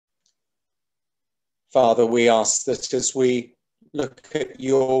Father, we ask that as we look at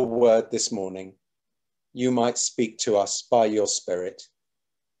your word this morning, you might speak to us by your Spirit.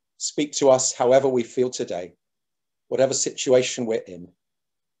 Speak to us however we feel today, whatever situation we're in.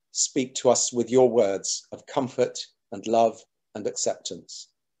 Speak to us with your words of comfort and love and acceptance.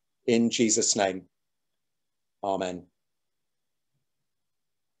 In Jesus' name, amen.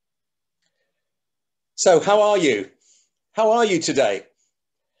 So how are you? How are you today?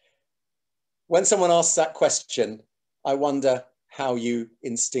 When someone asks that question, I wonder how you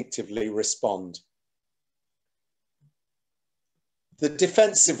instinctively respond. The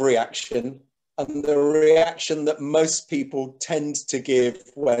defensive reaction and the reaction that most people tend to give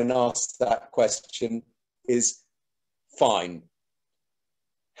when asked that question is fine,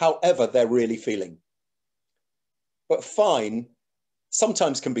 however they're really feeling. But fine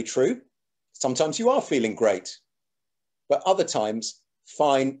sometimes can be true. Sometimes you are feeling great, but other times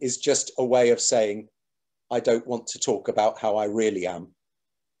fine is just a way of saying, I don't want to talk about how I really am.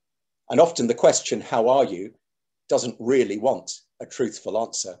 And often the question, how are you, doesn't really want a truthful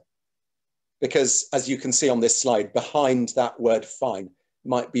answer. Because as you can see on this slide, behind that word fine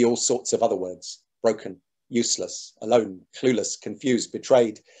might be all sorts of other words: broken, useless, alone, clueless, confused,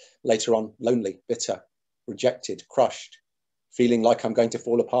 betrayed, later on lonely, bitter, rejected, crushed, feeling like I'm going to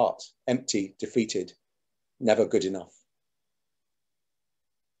fall apart, empty, defeated, never good enough.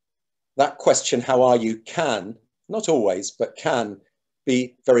 That question, how are you, can, not always, but can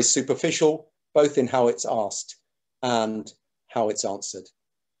be very superficial, both in how it's asked and how it's answered.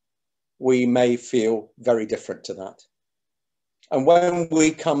 We may feel very different to that. And when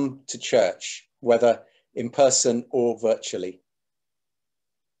we come to church, whether in person or virtually,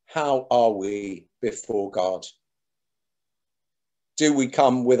 how are we before God? Do we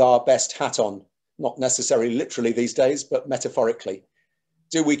come with our best hat on? Not necessarily literally these days, but metaphorically.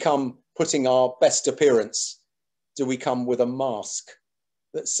 Do we come putting our best appearance? Do we come with a mask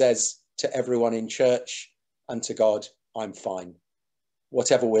that says to everyone in church and to God, I'm fine,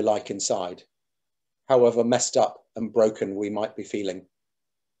 whatever we're like inside, however messed up and broken we might be feeling?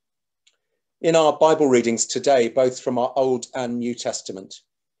 In our Bible readings today, both from our Old and New Testament,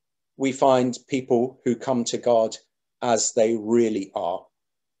 we find people who come to God as they really are.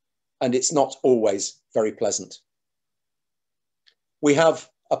 And it's not always very pleasant. We have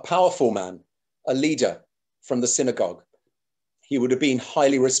a powerful man, a leader from the synagogue. He would have been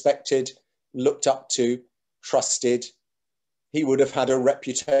highly respected, looked up to, trusted. He would have had a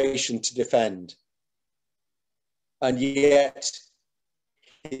reputation to defend. And yet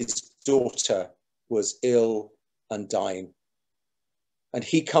his daughter was ill and dying. And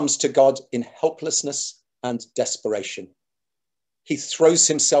he comes to God in helplessness and desperation. He throws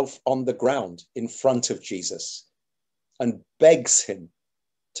himself on the ground in front of Jesus and begs him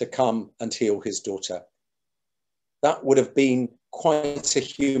to come and heal his daughter. That would have been quite a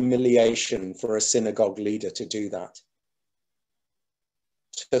humiliation for a synagogue leader to do that.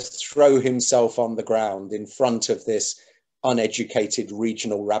 To throw himself on the ground in front of this uneducated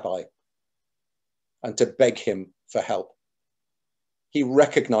regional rabbi and to beg him for help. He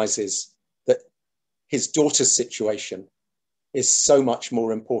recognizes that his daughter's situation is so much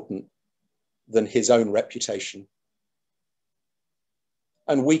more important than his own reputation.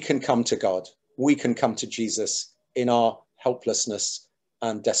 And we can come to God, we can come to Jesus in our helplessness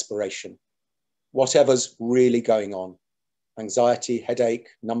and desperation. Whatever's really going on, anxiety, headache,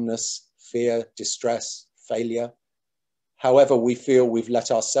 numbness, fear, distress, failure, however we feel we've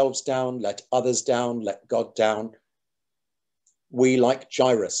let ourselves down, let others down, let God down, we, like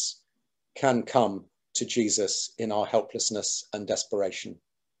Jairus, can come to Jesus in our helplessness and desperation.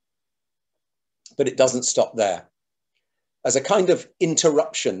 But it doesn't stop there. As a kind of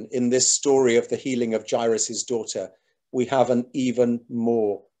interruption in this story of the healing of Jairus' daughter, we have an even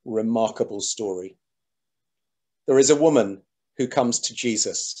more remarkable story. There is a woman who comes to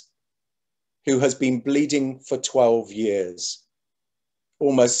Jesus, who has been bleeding for 12 years,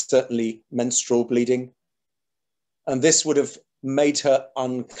 almost certainly menstrual bleeding. And this would have made her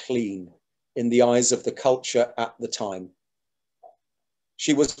unclean in the eyes of the culture at the time.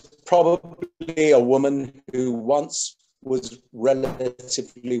 She was probably a woman who once was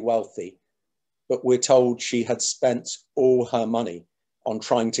relatively wealthy, but we're told she had spent all her money on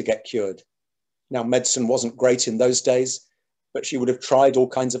trying to get cured. Now, medicine wasn't great in those days, but she would have tried all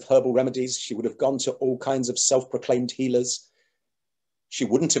kinds of herbal remedies. She would have gone to all kinds of self-proclaimed healers. She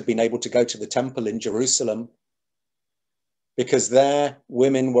wouldn't have been able to go to the temple in Jerusalem because there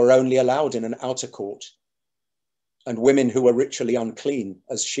women were only allowed in an outer court, and women who were ritually unclean,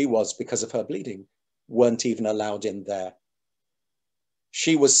 as she was because of her bleeding, weren't even allowed in there.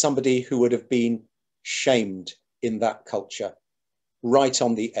 She was somebody who would have been shamed in that culture, right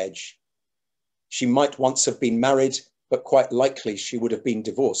on the edge. She might once have been married, but quite likely she would have been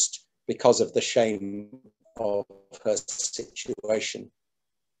divorced because of the shame of her situation.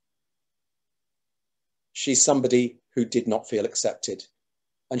 She's somebody who did not feel accepted.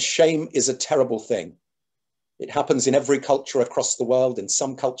 And shame is a terrible thing. It happens in every culture across the world. In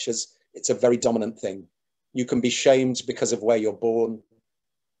some cultures, it's a very dominant thing. You can be shamed because of where you're born,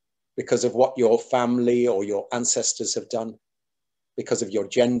 because of what your family or your ancestors have done, because of your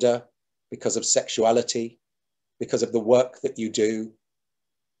gender, because of sexuality, because of the work that you do.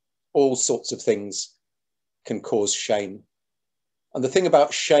 All sorts of things can cause shame. And the thing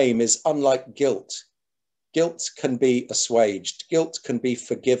about shame is, unlike guilt, guilt can be assuaged, guilt can be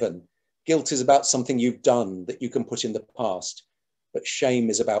forgiven. Guilt is about something you've done that you can put in the past, but shame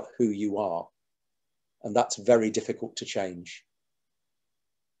is about who you are. And that's very difficult to change.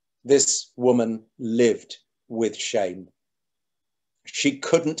 This woman lived with shame. She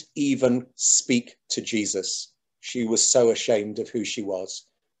couldn't even speak to Jesus. She was so ashamed of who she was.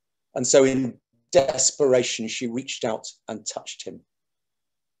 And so in desperation, she reached out and touched him.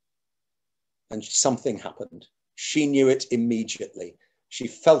 And something happened. She knew it immediately. She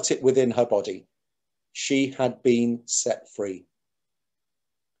felt it within her body. She had been set free.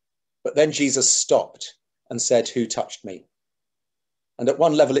 But then Jesus stopped and said, "Who touched me?" And at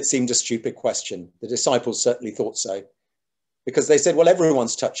one level, it seemed a stupid question. The disciples certainly thought so, because they said, well,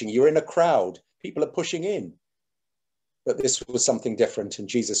 everyone's touching you. You're in a crowd. People are pushing in. But this was something different, and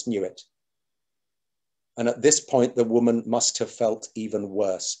Jesus knew it. And at this point, the woman must have felt even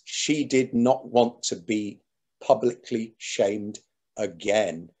worse. She did not want to be publicly shamed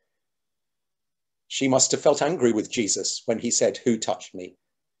again. She must have felt angry with Jesus when he said, "Who touched me?"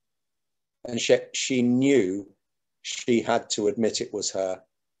 And she knew she had to admit it was her.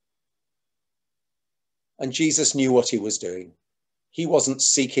 And Jesus knew what he was doing. He wasn't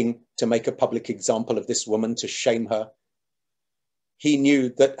seeking to make a public example of this woman, to shame her. He knew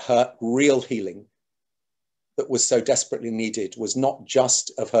that her real healing that was so desperately needed was not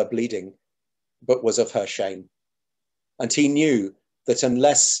just of her bleeding, but was of her shame. And he knew that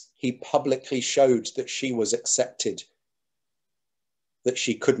unless he publicly showed that she was accepted, that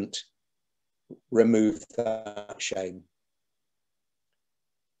she couldn't remove that shame.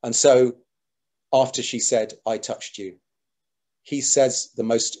 And so after she said, "I touched you," he says the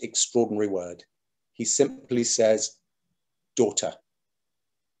most extraordinary word. He simply says, "Daughter."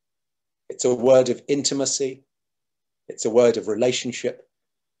 It's a word of intimacy. It's a word of relationship.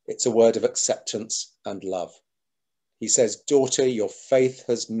 It's a word of acceptance and love. He says, "Daughter, your faith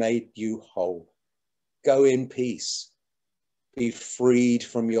has made you whole. Go in peace. Be freed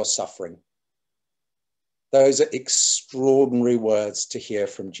from your suffering." Those are extraordinary words to hear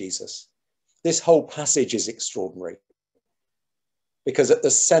from Jesus. This whole passage is extraordinary because at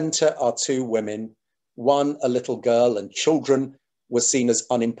the center are two women, one a little girl, and children were seen as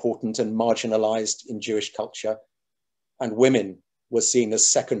unimportant and marginalized in Jewish culture, and women were seen as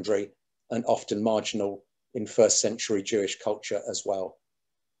secondary and often marginal in first century Jewish culture as well.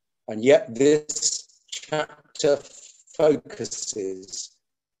 And yet this chapter focuses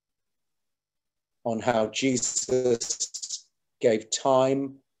on how Jesus gave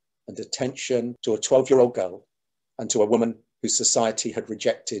time and attention to a 12-year-old girl and to a woman whose society had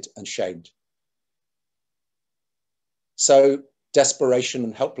rejected and shamed. So desperation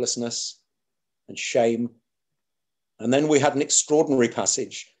and helplessness and shame. And then we had an extraordinary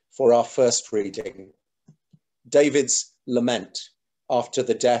passage for our first reading, David's lament after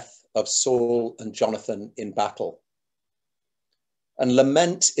the death of Saul and Jonathan in battle. And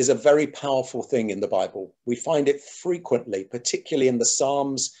lament is a very powerful thing in the Bible. We find it frequently, particularly in the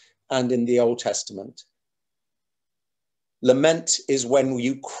Psalms and in the Old Testament. Lament is when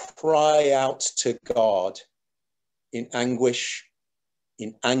you cry out to God in anguish,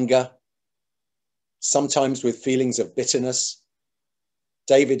 in anger, sometimes with feelings of bitterness.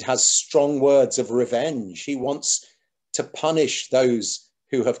 David has strong words of revenge. He wants to punish those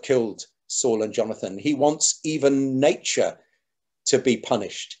who have killed Saul and Jonathan. He wants even nature to be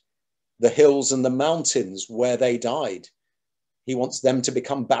punished, the hills and the mountains where they died. He wants them to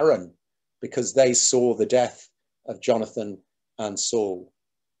become barren because they saw the death of Jonathan and Saul.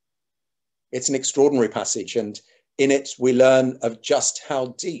 It's an extraordinary passage, and in it we learn of just how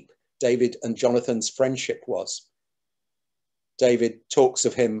deep David and Jonathan's friendship was. David talks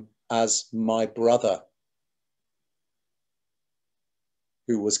of him as my brother,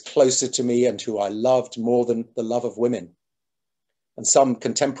 who was closer to me and who I loved more than the love of women. And some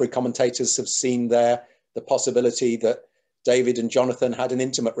contemporary commentators have seen there the possibility that David and Jonathan had an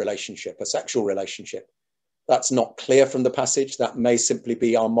intimate relationship, a sexual relationship. That's not clear from the passage. That may simply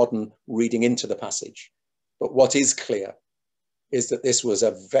be our modern reading into the passage. But what is clear is that this was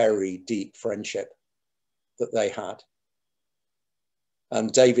a very deep friendship that they had.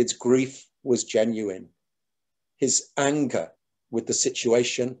 And David's grief was genuine. His anger with the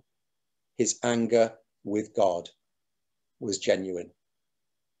situation, his anger with God was genuine.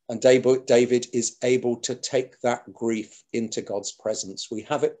 And David is able to take that grief into God's presence. We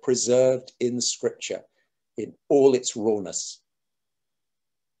have it preserved in Scripture in all its rawness.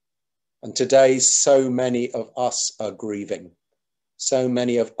 And today, so many of us are grieving. So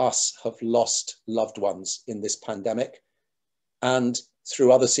many of us have lost loved ones in this pandemic and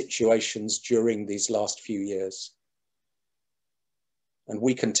through other situations during these last few years. And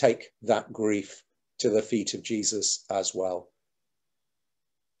we can take that grief to the feet of Jesus as well.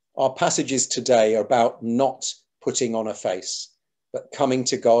 Our passages today are about not putting on a face, but coming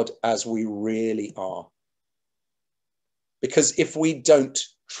to God as we really are. Because if we don't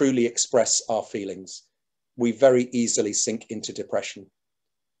truly express our feelings, we very easily sink into depression.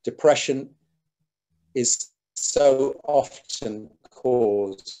 Depression is so often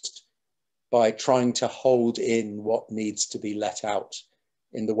caused by trying to hold in what needs to be let out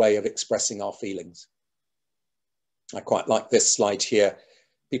in the way of expressing our feelings. I quite like this slide here.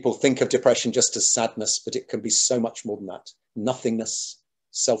 People think of depression just as sadness, but it can be so much more than that. Nothingness,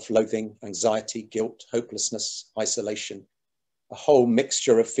 self-loathing, anxiety, guilt, hopelessness, isolation, a whole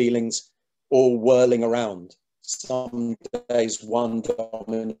mixture of feelings all whirling around. Some days one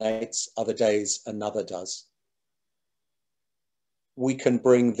dominates, other days another does. We can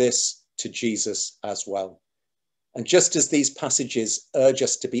bring this to Jesus as well. And just as these passages urge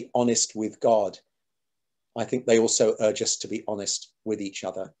us to be honest with God, I think they also urge us to be honest with each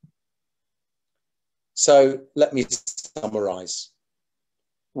other. So let me summarize.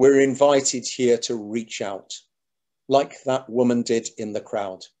 We're invited here to reach out, like that woman did in the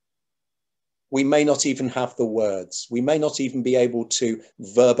crowd. We may not even have the words. We may not even be able to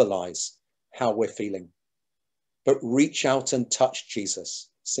verbalize how we're feeling, but reach out and touch Jesus,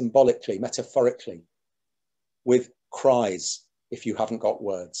 symbolically, metaphorically, with cries if you haven't got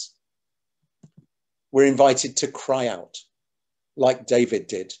words. We're invited to cry out, like David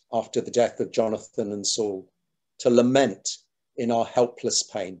did after the death of Jonathan and Saul, to lament in our helpless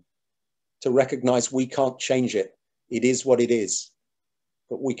pain, to recognize we can't change it. It is what it is,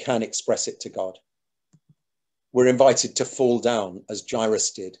 but we can express it to God. We're invited to fall down as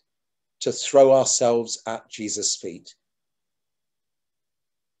Jairus did, to throw ourselves at Jesus' feet,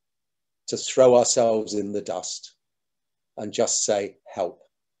 to throw ourselves in the dust and just say, help.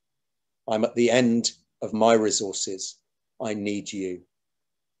 I'm at the end of my resources. I need you.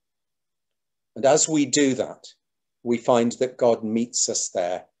 And as we do that, we find that God meets us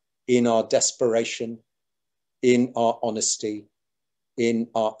there in our desperation, in our honesty, in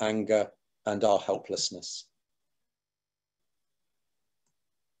our anger and our helplessness.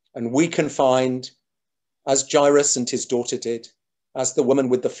 And we can find, as Jairus and his daughter did, as the woman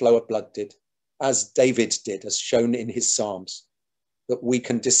with the flow of blood did, as David did, as shown in his Psalms, that we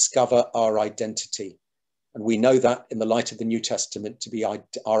can discover our identity. And we know that in the light of the New Testament to be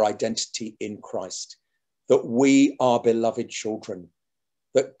our identity in Christ, that we are beloved children,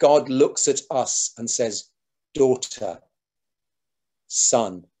 that God looks at us and says, daughter,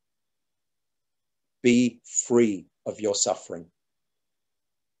 son, be free of your suffering.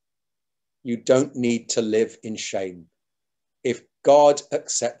 You don't need to live in shame. If God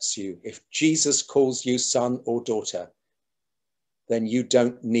accepts you, if Jesus calls you son or daughter, then you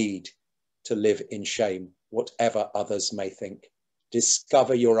don't need to live in shame, whatever others may think.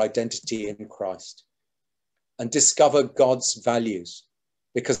 Discover your identity in Christ and discover God's values,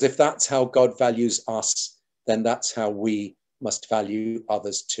 because if that's how God values us, then that's how we must value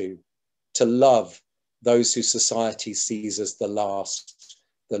others too. To love those who society sees as the last,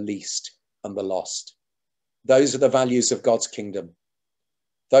 the least, and the lost. Those are the values of God's kingdom.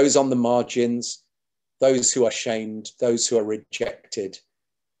 Those on the margins, those who are shamed, those who are rejected,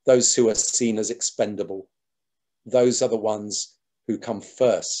 those who are seen as expendable. Those are the ones who come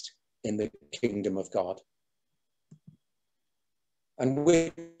first in the kingdom of God. And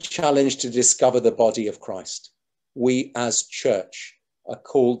we're challenged to discover the body of Christ. We as church are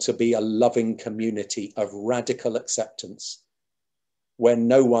called to be a loving community of radical acceptance, where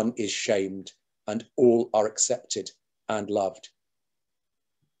no one is shamed and all are accepted and loved.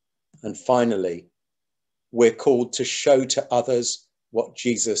 And finally, we're called to show to others what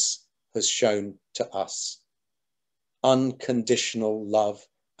Jesus has shown to us: unconditional love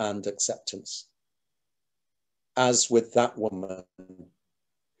and acceptance. as with that woman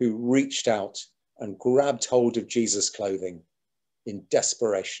who reached out and grabbed hold of Jesus' clothing in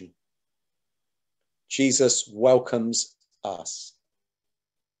desperation. Jesus welcomes us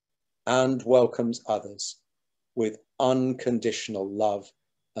and welcomes others with unconditional love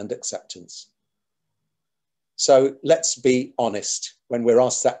and acceptance. So let's be honest when we're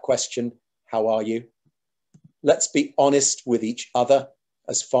asked that question, how are you? Let's be honest with each other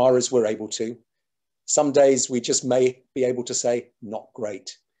as far as we're able to. Some days we just may be able to say, not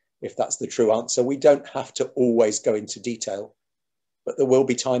great, if that's the true answer. We don't have to always go into detail, but there will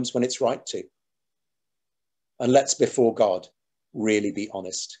be times when it's right to. And let's, before God, really be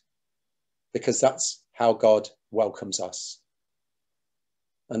honest, because that's how God welcomes us.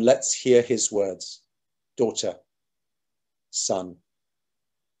 And let's hear his words. Daughter, son,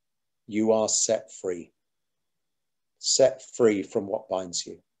 you are set free from what binds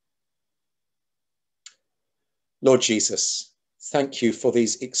you. Lord Jesus, thank you for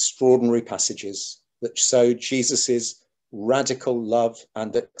these extraordinary passages that show Jesus's radical love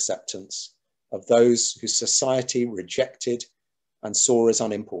and acceptance of those whose society rejected and saw as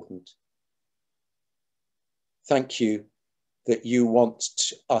unimportant. Thank you that you want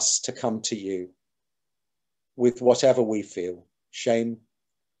us to come to you with whatever we feel, shame,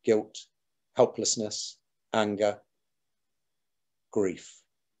 guilt, helplessness, anger, grief.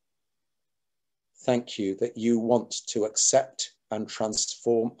 Thank you that you want to accept and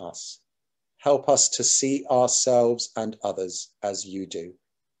transform us. Help us to see ourselves and others as you do.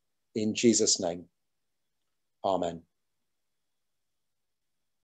 In Jesus' name, amen.